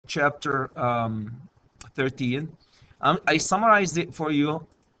chapter 13. I summarized it for you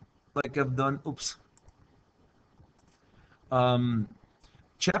like I've done. Oops.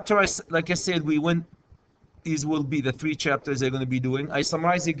 Chapter, like I said, we went, these will be the 3 chapters they're going to be doing. I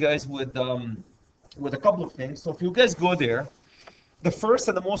summarize you guys with a couple of things. So if you guys go there, the first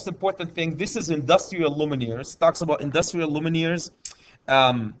and the most important thing, this is industrial luminaires. Talks about industrial luminaires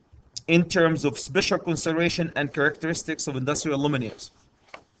in terms of special consideration and characteristics of industrial luminaires.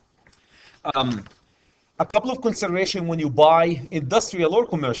 A couple of consideration when you buy industrial or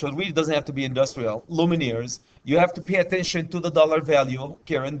commercial, it really doesn't have to be industrial, luminaires. You have to pay attention to the dollar value,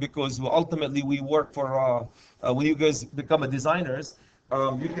 Karen, because ultimately we work for, when you guys become a designers,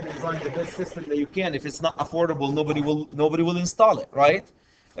 you can design the best system that you can. If it's not affordable, nobody will install it, right?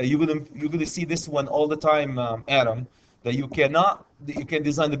 You're gonna see this one all the time, Adam, that you can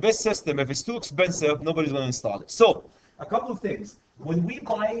design the best system. If it's too expensive, nobody's gonna install it. So a couple of things. When we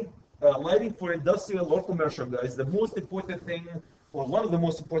buy lighting for industrial or commercial, guys, the most important thing, or one of the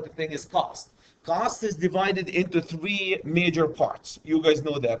most important thing, is cost. Cost is divided into 3 major parts. You guys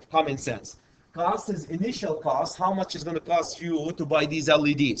know that, common sense. Cost is initial cost. How much is going to cost you to buy these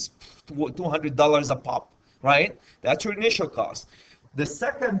LEDs? $200 a pop, right? That's your initial cost. The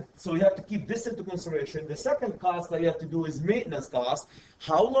second, so you have to keep this into consideration. The second cost that you have to do is maintenance cost.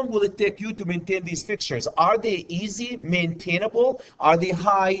 How long will it take you to maintain these fixtures? Are they easy, maintainable? Are they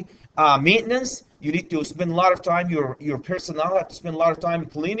high maintenance? You need to spend a lot of time, your personnel have to spend a lot of time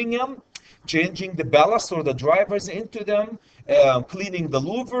cleaning them, changing the ballast or the drivers into them, cleaning the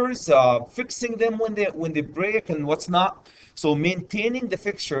louvers, fixing them when they break and what's not. So maintaining the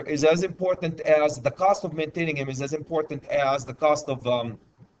fixture is as important as the cost of maintaining them is as important as the cost of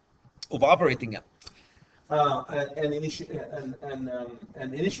operating them, and initial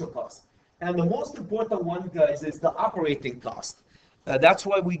cost. And the most important one, guys, is the operating cost. That's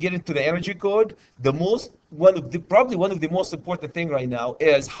why we get into the energy code. Probably one of the most important thing right now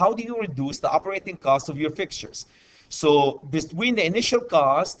is how do you reduce the operating cost of your fixtures. So between the initial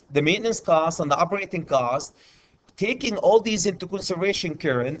cost, the maintenance cost, and the operating cost, taking all these into consideration,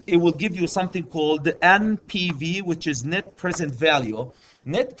 Karen, it will give you something called the NPV, which is net present value.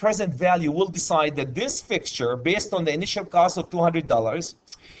 Net present value will decide that this fixture, based on the initial cost of $200,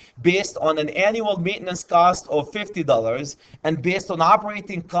 based on an annual maintenance cost of $50, and based on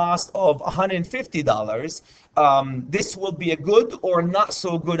operating cost of $150, this will be a good or not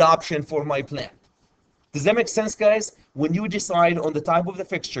so good option for my plant. Does that make sense, guys? When you decide on the type of the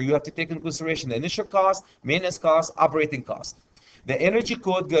fixture, you have to take into consideration the initial cost, maintenance cost, operating cost. The energy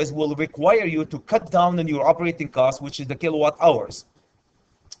code, guys, will require you to cut down on your operating cost, which is the kilowatt hours,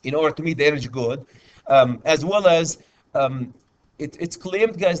 in order to meet the energy code, as well as it's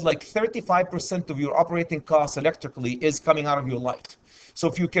claimed, guys, like 35% of your operating costs electrically is coming out of your light. So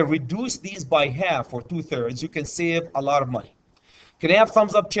if you can reduce these by half or 2/3, you can save a lot of money. Can I have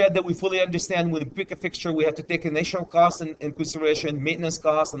thumbs up, Chad, that we fully understand when we pick a fixture, we have to take initial cost in consideration, maintenance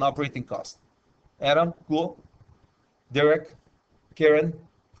cost, and operating cost? Adam, cool? Derek, Karen?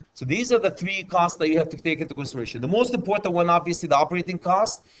 So these are the 3 costs that you have to take into consideration. The most important one, obviously, the operating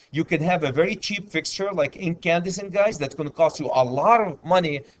cost. You can have a very cheap fixture like incandescent, guys, that's going to cost you a lot of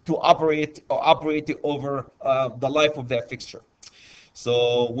money to operate it over the life of that fixture.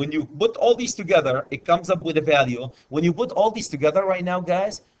 So when you put all these together, it comes up with a value. When you put all these together right now,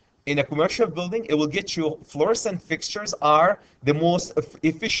 guys, in a commercial building, it will get you fluorescent fixtures are the most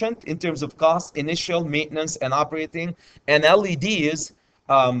efficient in terms of cost, initial, maintenance, and operating. And LEDs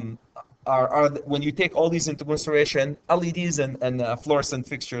are when you take all these into consideration, LEDs and fluorescent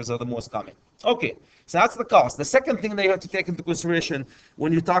fixtures are the most common. Okay, so that's the cost. The second thing that you have to take into consideration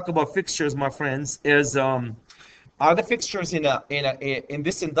when you talk about fixtures, my friends, is are the fixtures in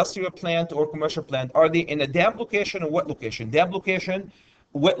this industrial plant or commercial plant, are they in a damp location or wet location? Damp location,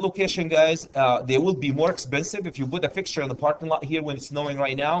 wet location, guys, they will be more expensive. If you put a fixture in the parking lot here when it's snowing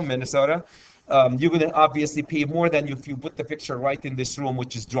right now in Minnesota, you're going to obviously pay more than if you put the fixture right in this room,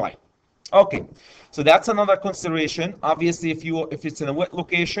 which is dry. Okay, so that's another consideration. Obviously, if it's in a wet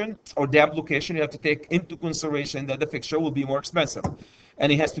location or damp location, you have to take into consideration that the fixture will be more expensive,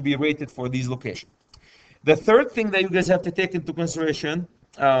 and it has to be rated for these locations. The third thing that you guys have to take into consideration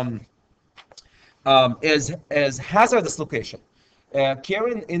is hazardous location.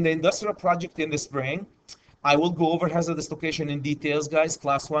 Karen, in the industrial project in the spring, I will go over hazardous location in details, guys.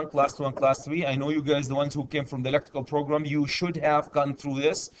 Class 1, Class 2, and Class 3. I know you guys, the ones who came from the electrical program, you should have gone through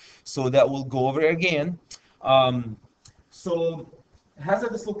this, so that we'll go over it again. So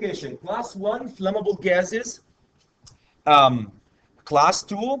hazardous location. Class 1, flammable gases. Class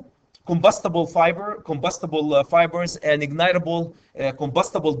 2, combustible fibers, and ignitable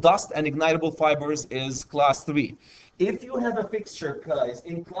combustible dust and ignitable fibers is class 3. If you have a fixture, guys,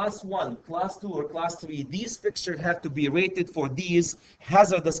 in class 1, class 2, or class 3, these fixtures have to be rated for these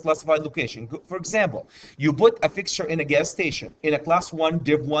hazardous classified location. For example, you put a fixture in a gas station in a class 1,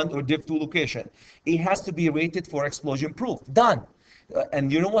 div 1, or div 2 location. It has to be rated for explosion proof. Done.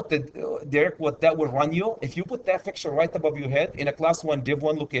 And you know what, Derek, what that will run you? If you put that fixture right above your head in a class 1, div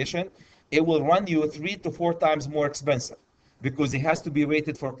 1 location, it will run you 3 to 4 times more expensive because it has to be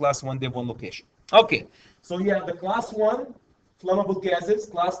rated for class 1, div 1 location. Okay, so you have the class 1, flammable gases,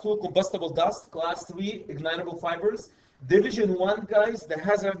 class 2, combustible dust, class 3, ignitable fibers. Division 1, guys, the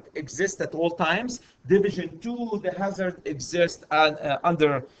hazard exists at all times. Division 2, the hazard exists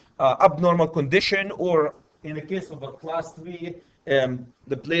under abnormal condition, or in the case of a class 3,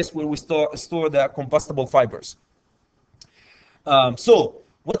 the place where we store the combustible fibers. So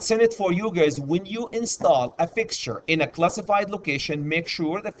what's in it for you guys? When you install a fixture in a classified location, make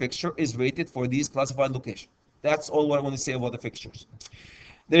sure the fixture is rated for these classified locations. That's all what I want to say about the fixtures.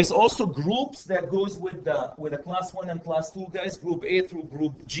 There's also groups that goes with the class 1 and class 2, guys, group A through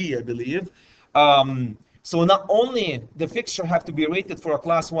group G, I believe. So not only the fixture have to be rated for a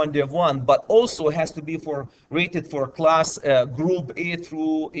class 1 div 1, but also has to be rated for class group A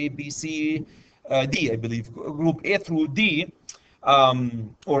through A, B, C, D, I believe. Group A through D,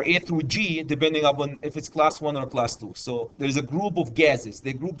 or A through G, depending upon if it's class 1 or class 2. So there's a group of gases.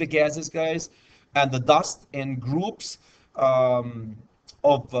 They group the gases, guys, and the dust in groups of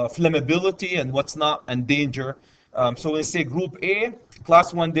flammability and what's not, and danger. So when we say group A,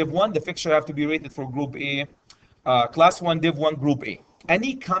 class 1 div 1, the fixture have to be rated for group A, class 1 div 1, group A.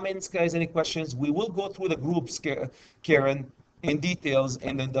 Any comments, guys, any questions? We will go through the groups, Karen, in details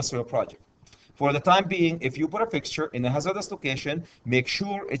in the industrial project. For the time being, if you put a fixture in a hazardous location, make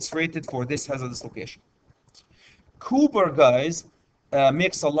sure it's rated for this hazardous location. Cooper, guys,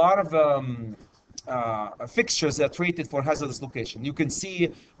 makes a lot of fixtures that rated for hazardous location. You can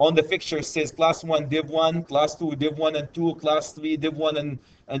see on the fixture it says class 1 div 1, class 2 div 1 and 2, class 3 div 1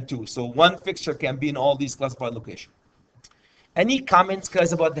 and 2. So one fixture can be in all these classified locations. Any comments,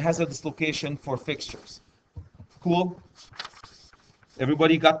 guys, about the hazardous location for fixtures? Cool.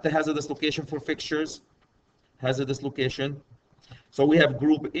 Everybody got the hazardous location for fixtures? Hazardous location. So we have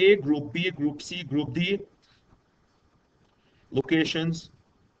group A, group B, group C, group D locations.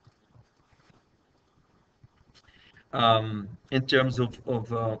 In terms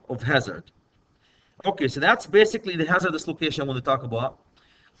of hazard. Okay, so that's basically the hazardous location I want to talk about.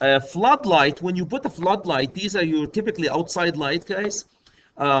 Floodlight, when you put a floodlight, these are your typically outside light, guys.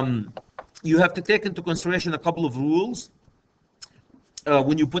 You have to take into consideration a couple of rules.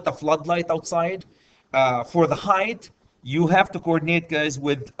 When you put a floodlight outside, for the height, you have to coordinate, guys,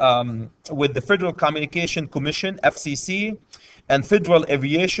 with the Federal Communication Commission, FCC, and Federal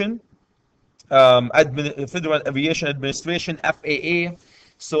Aviation Federal Aviation Administration, FAA.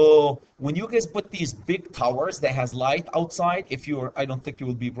 So when you guys put these big towers that has light outside, I don't think you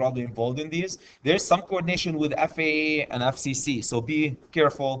will be probably involved in these. There's some coordination with FAA and FCC. So be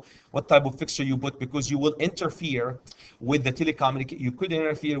careful what type of fixture you put, because you will interfere with the telecommunication. You could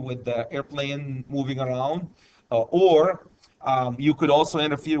interfere with the airplane moving around, or you could also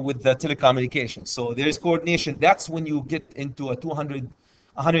interfere with the telecommunications. So there's coordination. That's when you get into a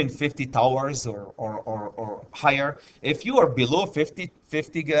 150 towers or higher. If you are below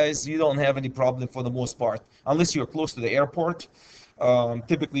 50 guys, you don't have any problem for the most part, unless you're close to the airport.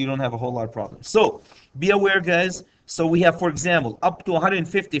 Typically you don't have a whole lot of problems. So be aware, guys. So we have, for example, up to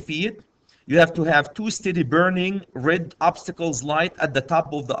 150 feet, you have to have 2 steady burning red obstacles light at the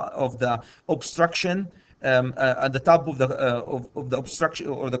top of the obstruction, at the top of the obstruction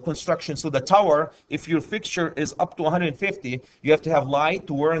or the construction. So the tower, if your fixture is up to 150, you have to have light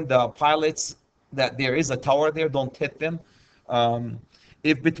to warn the pilots that there is a tower there, don't hit them.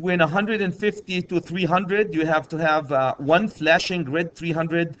 If between 150 to 300, you have to have 1 flashing red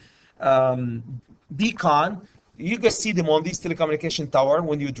 300 beacon. You guys see them on these telecommunication tower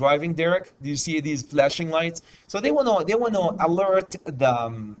when you're driving, Derek. Do you see these flashing lights? So they want to alert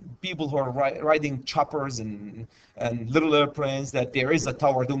the people who are riding choppers and little airplanes that there is a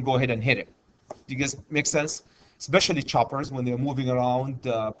tower. Don't go ahead and hit it. Do you guys make sense? Especially choppers when they're moving around,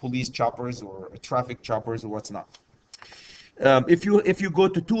 police choppers or traffic choppers or what's not. If you go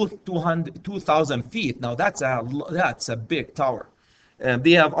to 2,000 feet, now that's a big tower.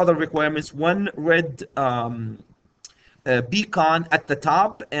 They have other requirements. 1 red beacon at the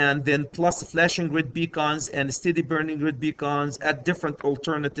top, and then plus flashing red beacons and steady burning red beacons at different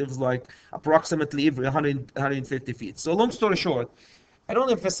alternatives, like approximately every 150 feet. So long story short, I don't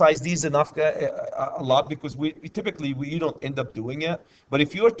emphasize these enough a lot because we typically we don't end up doing it. But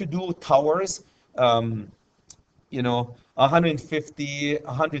if you were to do towers, um, 150,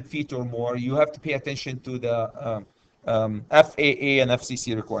 100 feet or more, you have to pay attention to the FAA and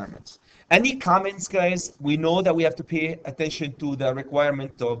FCC requirements. Any comments, guys? We know that we have to pay attention to the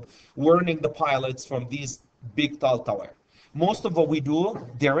requirement of warning the pilots from these big tall tower. Most of what we do,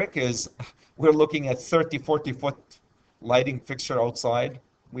 Derek, is we're looking at 30, 40 foot lighting fixture outside.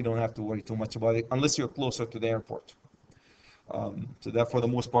 We don't have to worry too much about it unless you're closer to the airport. So that for the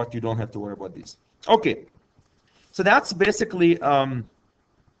most part, you don't have to worry about these. Okay. So that's basically in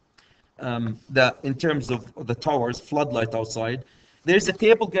terms of the towers, floodlight outside. There's a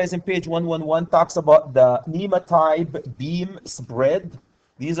table, guys, in page 111, talks about the NEMA type beam spread.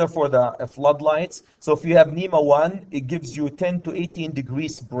 These are for the floodlights. So if you have NEMA 1, it gives you 10 to 18 degree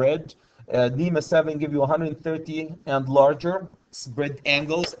spread. NEMA 7 give you 130 and larger spread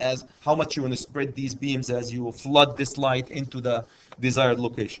angles as how much you want to spread these beams as you flood this light into the desired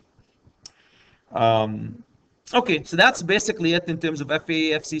location. Okay, so that's basically it in terms of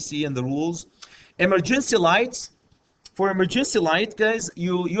FAA, FCC, and the rules. Emergency lights. For emergency light, guys,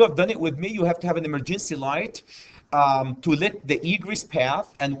 you have done it with me. You have to have an emergency light to lit the egress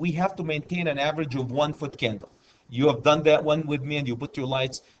path, and we have to maintain an average of 1 foot candle. You have done that one with me, and you put your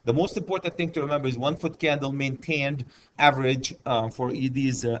lights. The most important thing to remember is 1 foot candle maintained average for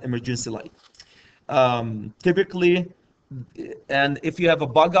these emergency light. Typically, and if you have a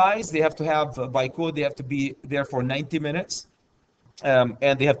bug eyes, they have to have, by code, they have to be there for 90 minutes.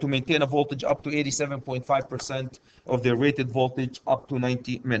 And they have to maintain a voltage up to 87.5% of their rated voltage up to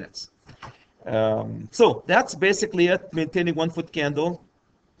 90 minutes. So that's basically it, maintaining 1 foot candle.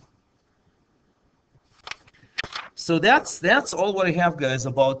 So that's all what I have, guys,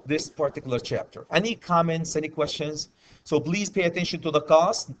 about this particular chapter. Any comments, any questions? So please pay attention to the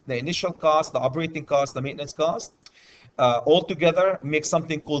cost, the initial cost, the operating cost, the maintenance cost. All together make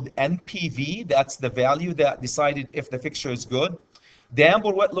something called NPV. That's the value that decided if the fixture is good. Damp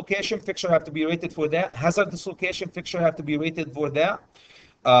or wet location fixture have to be rated for that. Hazardous location fixture have to be rated for that.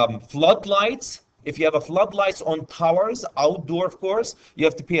 Floodlights, if you have a floodlights on towers, outdoor of course, you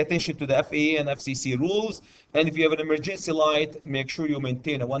have to pay attention to the FAA and FCC rules. And if you have an emergency light, make sure you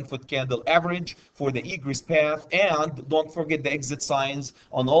maintain a 1 foot candle average for the egress path. And don't forget the exit signs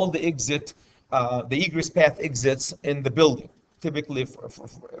on all the egress path exits in the building. Typically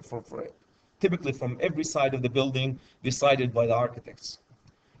typically from every side of the building decided by the architects.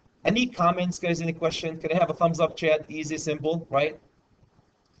 Any comments, guys? Any questions? Can I have a thumbs up, chat? Easy, simple, right?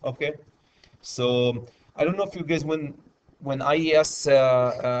 Okay. So I don't know if you guys, when IES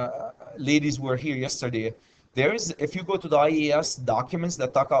ladies were here yesterday, if you go to the IES documents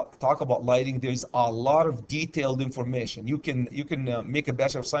that talk about lighting, there's a lot of detailed information. You can make a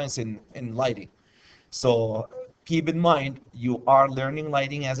Bachelor of Science in lighting. So keep in mind, you are learning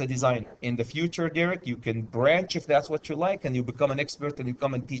lighting as a designer. In the future, Derek, you can branch if that's what you like, and you become an expert and you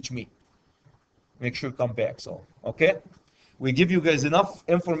come and teach me. Make sure you come back. So, okay? We give you guys enough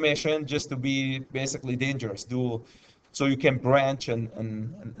information just to be basically dangerous. So you can branch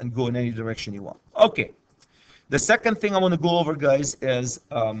and go in any direction you want. Okay. The second thing I want to go over, guys, is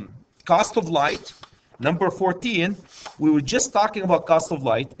cost of light. Number 14, we were just talking about cost of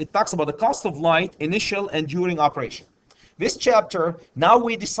light. It talks about the cost of light, initial and during operation. This chapter, now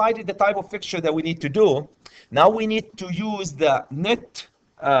we decided the type of fixture that we need to do. Now we need to use the net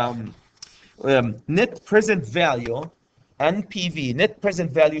present value, NPV, net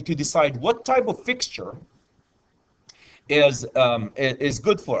present value, to decide what type of fixture is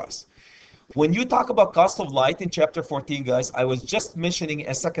good for us. When you talk about cost of light in chapter 14, guys, I was just mentioning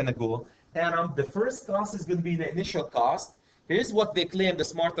a second ago, and the first cost is going to be the initial cost. Here's what they claim, the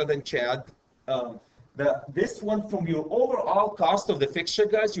Smarter Than Chad. This one, from your overall cost of the fixture,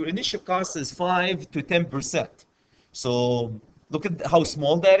 guys, your initial cost is 5 to 10%. So look at how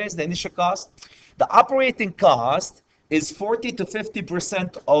small that is, the initial cost. The operating cost is 40 to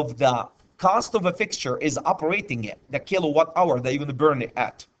 50% of the cost of a fixture is operating it, the kilowatt hour that you're going to burn it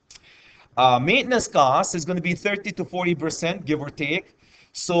at. Maintenance cost is going to be 30 to 40%, give or take.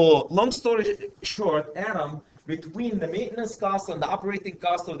 So long story short, Adam, between the maintenance cost and the operating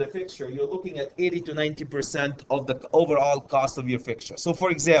cost of the fixture, you're looking at 80 to 90% of the overall cost of your fixture. So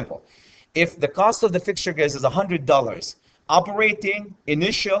for example, if the cost of the fixture, guys, is $100, operating,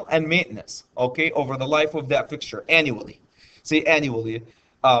 initial, and maintenance, okay, over the life of that fixture annually, say annually,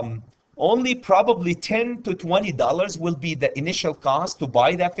 only probably $10 to $20 will be the initial cost to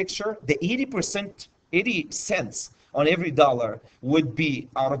buy that fixture. The 80 cents on every dollar would be,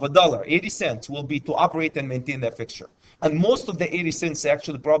 out of a dollar, 80 cents will be to operate and maintain that fixture. And most of the 80 cents,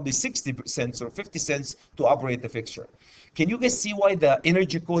 actually probably 60 cents or 50 cents to operate the fixture. Can you guys see why the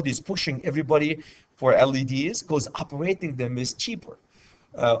energy code is pushing everybody for LEDs? Because operating them is cheaper.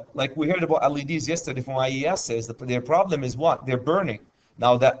 Like we heard about LEDs yesterday from IES, says that their problem is what? They're burning.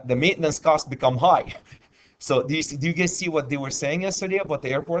 Now that the maintenance costs become high. So do you guys see what they were saying yesterday about the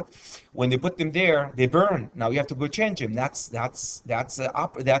airport? When they put them there, they burn. Now you have to go change them. That's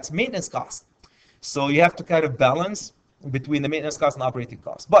maintenance cost. So you have to kind of balance between the maintenance cost and operating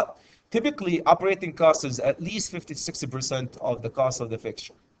cost. But typically, operating cost is at least 50 to 60% of the cost of the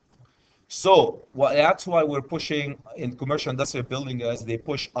fixture. So that's why we're pushing in commercial industrial building, guys. They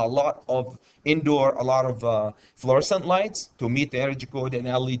push a lot of indoor, a lot of fluorescent lights to meet the energy code and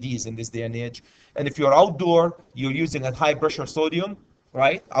LEDs in this day and age. And if you're outdoor, you're using a high pressure sodium,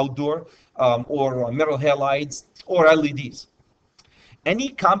 right? Outdoor, or metal halides or LEDs. Any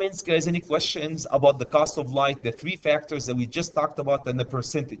comments, guys? Any questions about the cost of light, the three factors that we just talked about, and the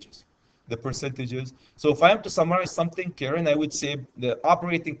percentages? The percentages. So if I am to summarize something, Karen, I would say the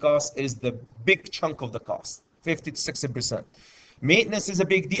operating cost is the big chunk of the cost, 50 to 60%. Maintenance is a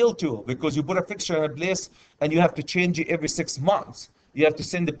big deal too, because you put a fixture in a place and you have to change it every 6 months. You have to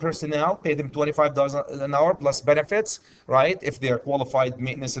send the personnel, pay them $25 an hour plus benefits, right? If they're qualified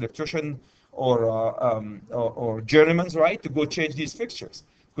maintenance electrician or journeymen, right? To go change these fixtures.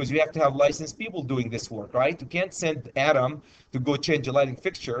 Because you have to have licensed people doing this work, right? You can't send Adam to go change a lighting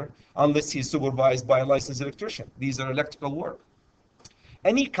fixture unless he's supervised by a licensed electrician. These are electrical work.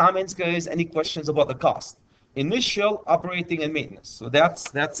 Any comments, guys? Any questions about the cost? Initial, operating, and maintenance. So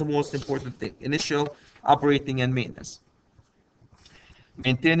that's the most important thing. Initial, operating, and maintenance.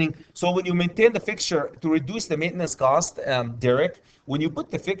 Maintaining. So when you maintain the fixture to reduce the maintenance cost, Derek, when you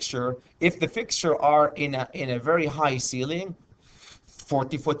put the fixture, if the fixture are in a very high ceiling,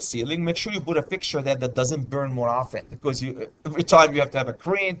 40-foot ceiling, make sure you put a fixture that doesn't burn more often, because every time you have to have a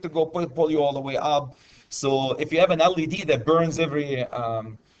crane to go pull you all the way up. So if you have an LED that burns every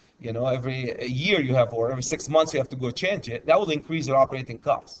year you have, or every 6 months you have to go change it, that will increase your operating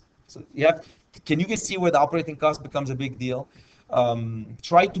costs. So can you guys see where the operating cost becomes a big deal?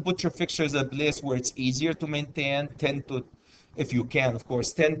 Try to put your fixtures in a place where it's easier to maintain. If you can, of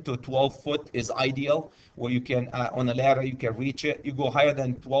course, 10 to 12 foot is ideal, where you can, on a ladder, you can reach it. You go higher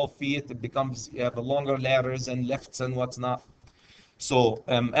than 12 feet, you have longer ladders and lifts and what's not. So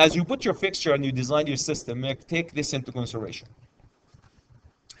as you put your fixture and you design your system, take this into consideration.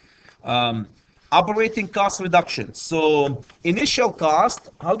 Operating cost reduction. So initial cost,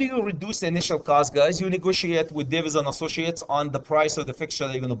 how do you reduce the initial cost, guys? You negotiate with Davis and Associates on the price of the fixture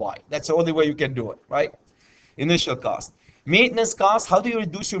that you're going to buy. That's the only way you can do it, right? Initial cost. Maintenance cost, how do you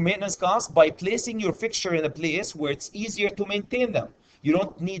reduce your maintenance cost? By placing your fixture in a place where it's easier to maintain them. You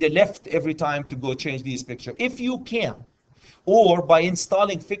don't need a lift every time to go change these fixtures, if you can. Or by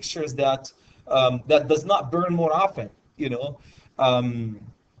installing fixtures that does not burn more often,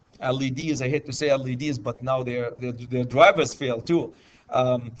 LEDs, I hate to say LEDs, but now their drivers fail too.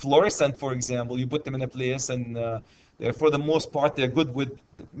 Fluorescent, for example, you put them in a place and for the most part, they're good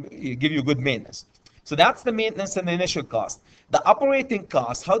give you good maintenance. So that's the maintenance and the initial cost. The operating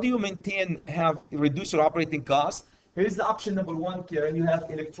cost, how do you reduce your operating cost? Here's the option number one, Karen. You have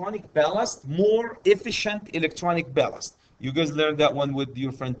electronic ballast, more efficient electronic ballast. You guys learned that one with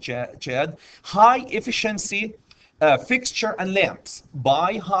your friend Chad. High efficiency fixture and lamps.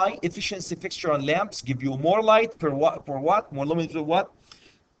 Buy high efficiency fixture and lamps, give you more light per watt, more luminous watt.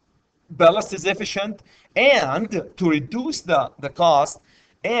 Ballast is efficient, and to reduce the cost,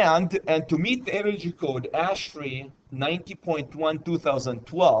 and to meet the energy code ASHRAE 90.1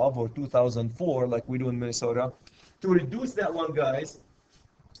 2012 or 2004, like we do in Minnesota, to reduce that one, guys,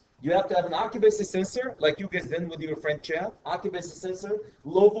 you have to have an occupancy sensor, like you guys did with your friend Chad. Occupancy sensor,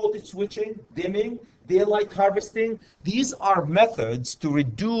 low voltage switching, dimming, daylight harvesting. These are methods to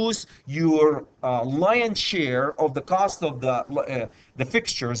reduce your lion's share of the cost of the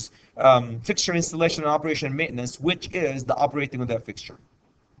fixtures, fixture installation and operation and maintenance, which is the operating of that fixture.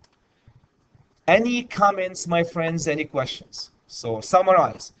 Any comments, my friends? Any questions? So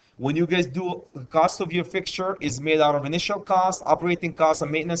summarize. When you guys do, the cost of your fixture is made out of initial cost, operating cost,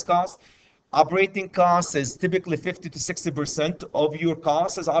 and maintenance cost. Operating cost is typically 50 to 60% of your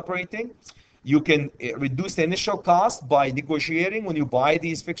cost is operating. You can reduce the initial cost by negotiating when you buy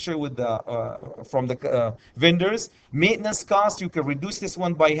these fixtures from the vendors. Maintenance cost, you can reduce this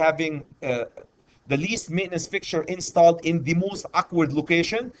one by having the least maintenance fixture installed in the most awkward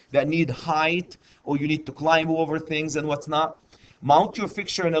location that need height, or you need to climb over things and what's not. Mount your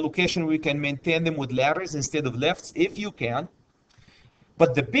fixture in a location where you can maintain them with ladders instead of lifts, if you can.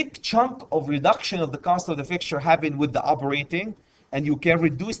 But the big chunk of reduction of the cost of the fixture happened with the operating, and you can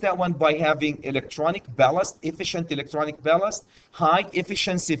reduce that one by having electronic ballast, efficient electronic ballast, high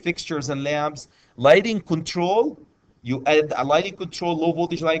efficiency fixtures and lamps, lighting control. You add a lighting control, low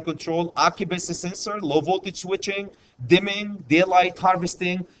voltage lighting control, occupancy sensor, low voltage switching, dimming, daylight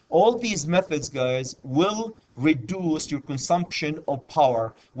harvesting. All these methods, guys, will reduce your consumption of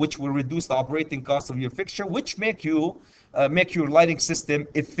power, which will reduce the operating cost of your fixture, which make your lighting system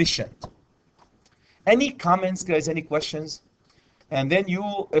efficient. Any comments, guys? Any questions? And then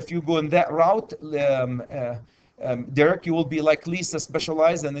if you go in that route, Derek, you will be like Lisa,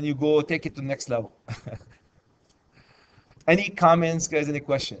 specialized, and then you go take it to the next level. Any comments, guys? Any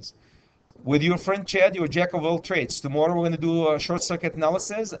questions? With your friend Chad, your jack of all trades. Tomorrow we're going to do a short circuit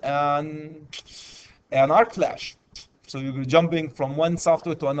analysis and arc flash. So you're jumping from one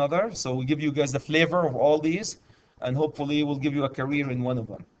software to another. So we give you guys the flavor of all these, and hopefully we'll give you a career in one of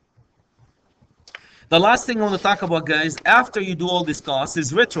them. The last thing I want to talk about, guys, after you do all these costs,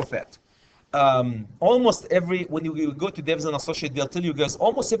 is retrofit. Almost when you go to Devs and Associate, they'll tell you guys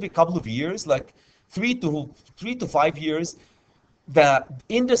almost every couple of years, like 3 to 5 years, the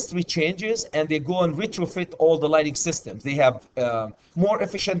industry changes and they go and retrofit all the lighting systems. They have more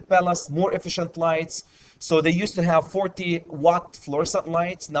efficient ballast, more efficient lights. So they used to have 40-watt fluorescent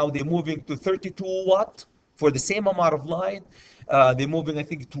lights. Now they're moving to 32-watt for the same amount of light. They're moving, I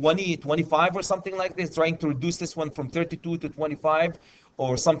think, 25 or something like this, trying to reduce this one from 32 to 25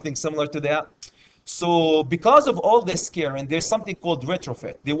 or something similar to that. So because of all this care, and there's something called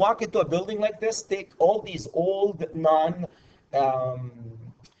retrofit. They walk into a building like this, take all these old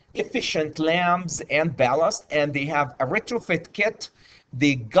efficient lamps and ballast, and they have a retrofit kit.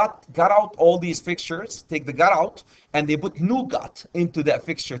 They got out all these fixtures, take the gut out, and they put new gut into that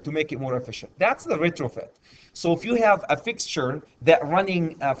fixture to make it more efficient. That's the retrofit. So if you have a fixture that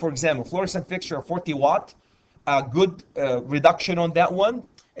running, for example, fluorescent fixture 40-watt, a good reduction on that one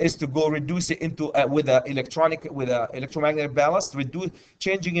is to go reduce it into with a electromagnetic ballast,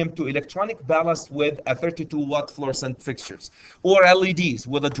 changing him to electronic ballast with a 32-watt fluorescent fixtures, or LEDs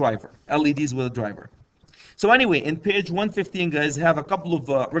with a driver. So anyway, in page 115, guys, have a couple of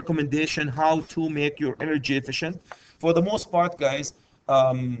recommendation how to make your energy efficient. For the most part, guys,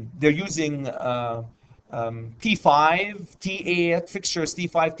 they're using T5, T8 fixtures,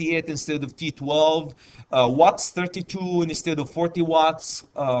 T5, T8 instead of T12, watts 32 instead of 40 watts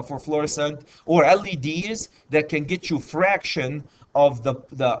for fluorescent, or LEDs that can get you fraction of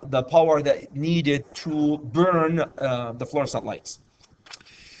the power that needed to burn the fluorescent lights.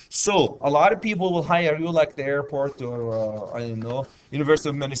 So a lot of people will hire you, like the airport or I don't know, University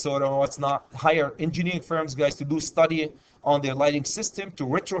of Minnesota or what's not, hire engineering firms, guys, to do study on their lighting system to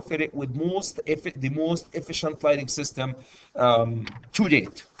retrofit it with the most efficient lighting system to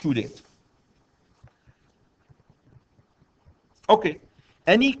date. Okay.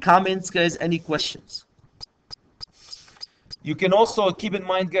 Any comments, guys? Any questions? You can also keep in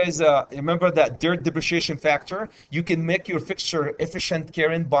mind, guys, remember that dirt depreciation factor. You can make your fixture efficient,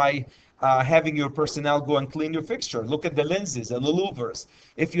 Karen, by having your personnel go and clean your fixture. Look at the lenses and the louvers.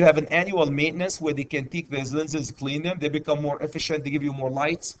 If you have an annual maintenance where they can take those lenses, clean them, they become more efficient, they give you more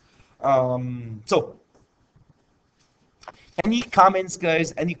lights. So, any comments,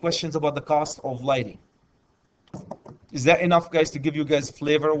 guys? Any questions about the cost of lighting? Is that enough, guys, to give you guys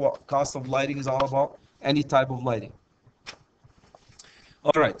flavor what cost of lighting is all about? Any type of lighting.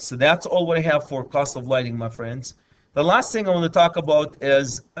 All right, so that's all what I have for cost of lighting, my friends. The last thing I want to talk about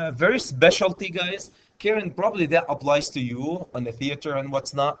is very specialty, guys. Karen, probably that applies to you on the theater and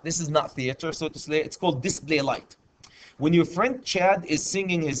what's not. This is not theater, so to say. It's called display light. When your friend Chad is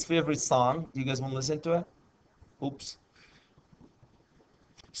singing his favorite song, you guys want to listen to it? Oops.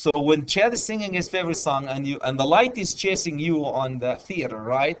 So when Chad is singing his favorite song and the light is chasing you on the theater,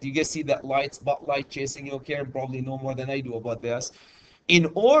 right? You guys see that spotlight chasing you. Karen probably know more than I do about this.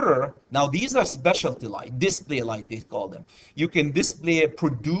 Now these are specialty light, display light they call them. You can display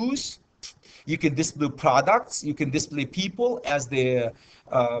you can display products, you can display people as they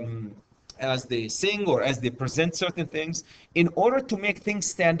sing or as they present certain things. In order to make things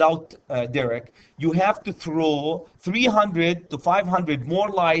stand out, Derek, you have to throw 300 to 500 more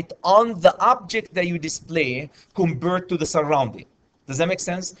light on the object that you display compared to the surrounding. Does that make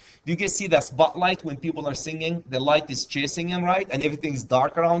sense? You can see that spotlight when people are singing, the light is chasing them, right? And everything's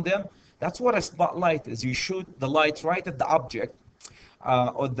dark around them. That's what a spotlight is. You shoot the light right at the object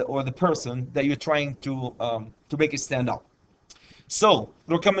or the person that you're trying to make it stand out. So,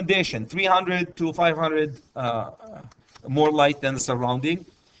 recommendation, 300 to 500 more light than the surrounding.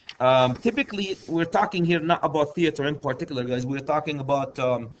 Typically, we're talking here not about theater in particular, guys. We're talking about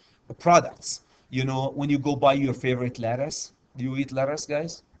products. You know, when you go buy your favorite lettuce, do you eat lettuce,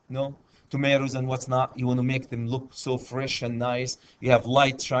 guys? No? Tomatoes and what's not. You want to make them look so fresh and nice. You have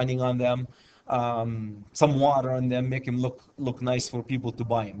light shining on them, some water on them, make them look nice for people to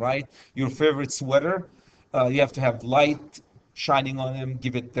buy them, right? Your favorite sweater, you have to have light shining on them,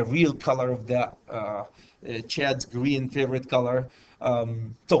 give it the real color of that Chad's green favorite color.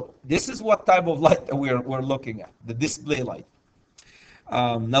 So this is what type of light that we're looking at, the display light.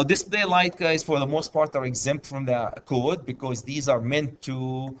 Now display light, guys, for the most part are exempt from the code because these are meant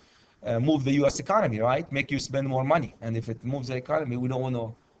to move the US economy, right? Make you spend more money. And if it moves the economy, we don't want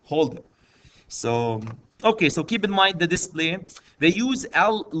to hold it. So, okay, so keep in mind the display. They use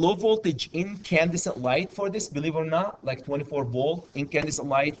low voltage incandescent light for this, believe it or not, like 24 volt incandescent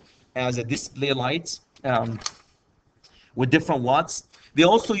light as a display light with different watts. They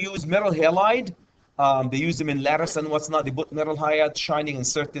also use metal halide. They use them in lattice and what's not. They put metal halide shining in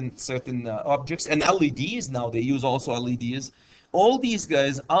certain objects, and LEDs now. They use also LEDs. All these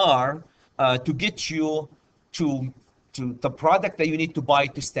guys are to get you to the product that you need to buy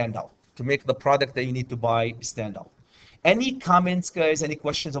to stand out, to make the product that you need to buy stand out. Any comments, guys? Any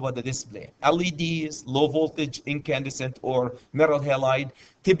questions about the display? LEDs, low voltage incandescent, or metal halide.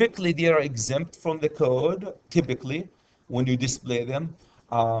 Typically, they are exempt from the code. Typically, when you display them.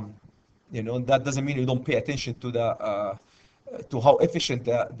 You know, that doesn't mean you don't pay attention to the to how efficient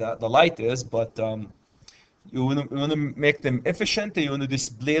the light is, but you want to make them efficient, and you want to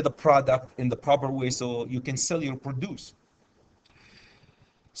display the product in the proper way so you can sell your produce.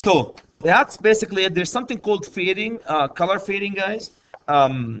 So that's basically it. There's something called fading, color fading, guys.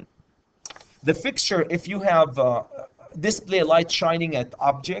 The fixture, if you have display light shining at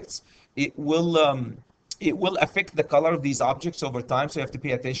objects, it will affect the color of these objects over time, so you have to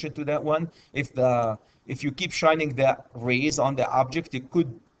pay attention to that one. If you keep shining the rays on the object, it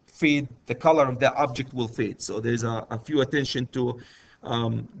could fade, the color of the object will fade. So there's a few attention to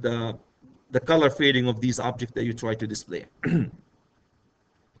the color fading of these objects that you try to display.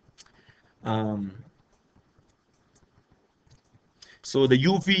 So the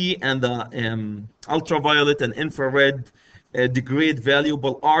UV and the ultraviolet and infrared degrade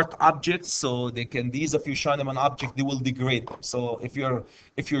valuable art objects, so they can, these, if you shine them on object, they will degrade them. So if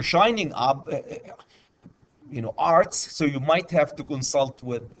you're shining up arts, so you might have to consult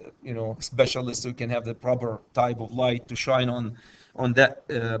with specialists who can have the proper type of light to shine on that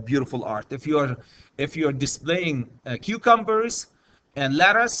beautiful art. If you're displaying cucumbers and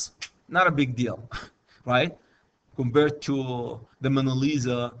lettuce, not a big deal, right? Compared to the Mona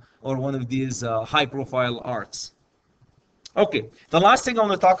Lisa or one of these high-profile arts. Okay, the last thing I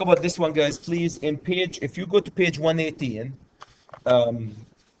want to talk about this one, guys, please, if you go to page 118,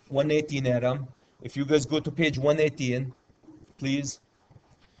 118, Adam, if you guys go to page 118, please.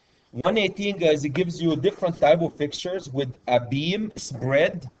 118, guys, it gives you a different type of fixtures with a beam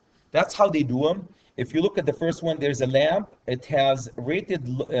spread. That's how they do them. If you look at the first one, there's a lamp. It has rated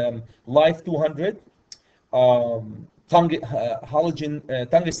life 200, tungsten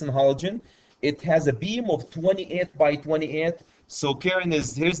halogen. It has a beam of 28 by 28. So Karen,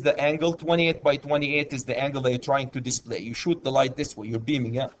 here's the angle. 28 by 28 is the angle that you're trying to display. You shoot the light this way, you're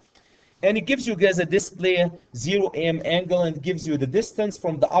beaming it. And it gives you guys a display 0 AM angle, and it gives you the distance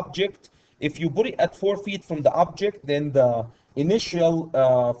from the object. If you put it at 4 feet from the object, then the initial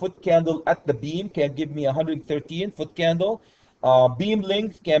foot candle at the beam can give me 113 foot candle. Beam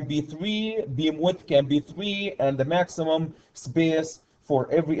length can be 3, beam width can be 3, and the maximum space for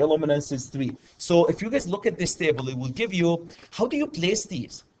every illuminance is 3. So if you guys look at this table, it will give you, how do you place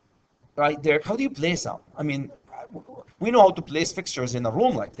these? Right there, how do you place them? I mean, we know how to place fixtures in a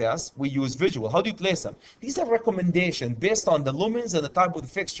room like this. We use visual. How do you place them? These are recommendations based on the lumens and the type of the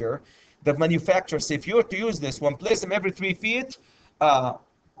fixture. The manufacturer says, if you were to use this one, place them every 3 feet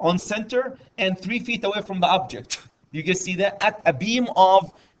on center and 3 feet away from the object. You can see that at a beam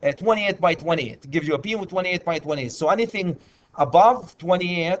of 28 by 28. It gives you a beam of 28 by 28. So anything above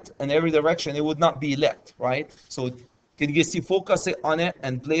 28 in every direction, it would not be lit, right? So can you see, focus on it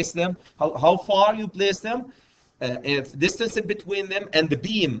and place them? How far you place them? If distance in between them and the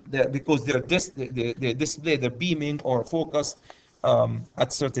beam, because they're display, they're beaming or focused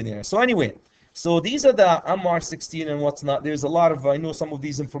at certain areas. So anyway, so these are the MR16 and what's not. There's a lot of, I know some of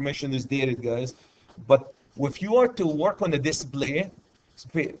these information is dated, guys, but if you are to work on the display,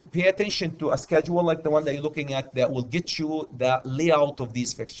 pay attention to a schedule like the one that you're looking at that will get you the layout of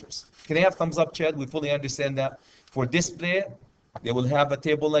these fixtures. Can I have thumbs up, Chad? We fully understand that. For display, they will have a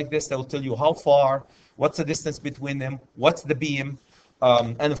table like this that will tell you how far, what's the distance between them, what's the beam,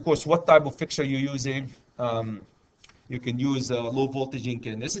 And of course, what type of fixture you're using. You can use low voltage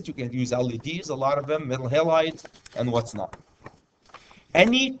incandescent. You can use LEDs, a lot of them, metal halide, and what's not.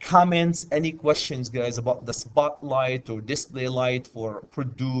 Any comments, any questions, guys, about the spotlight or display light for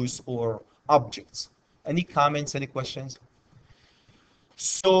produce or objects? Any comments, any questions?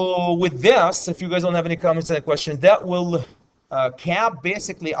 So with this, if you guys don't have any comments, any questions, that will cap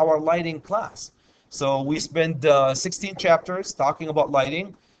basically our lighting class. So we spend 16 chapters talking about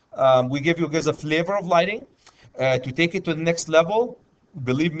lighting. We give you guys a flavor of lighting. To take it to the next level,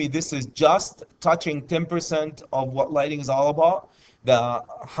 believe me, this is just touching 10% of what lighting is all about. The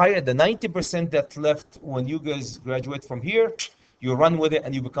higher, the 90% that's left when you guys graduate from here, you run with it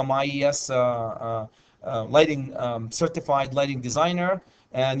and you become IES lighting certified lighting designer,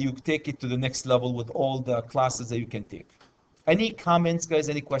 and you take it to the next level with all the classes that you can take. Any comments, guys?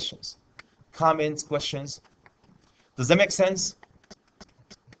 Any questions? Comments, questions? Does that make sense?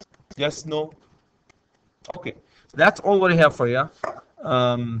 Yes, no? Okay, that's all what I have for you.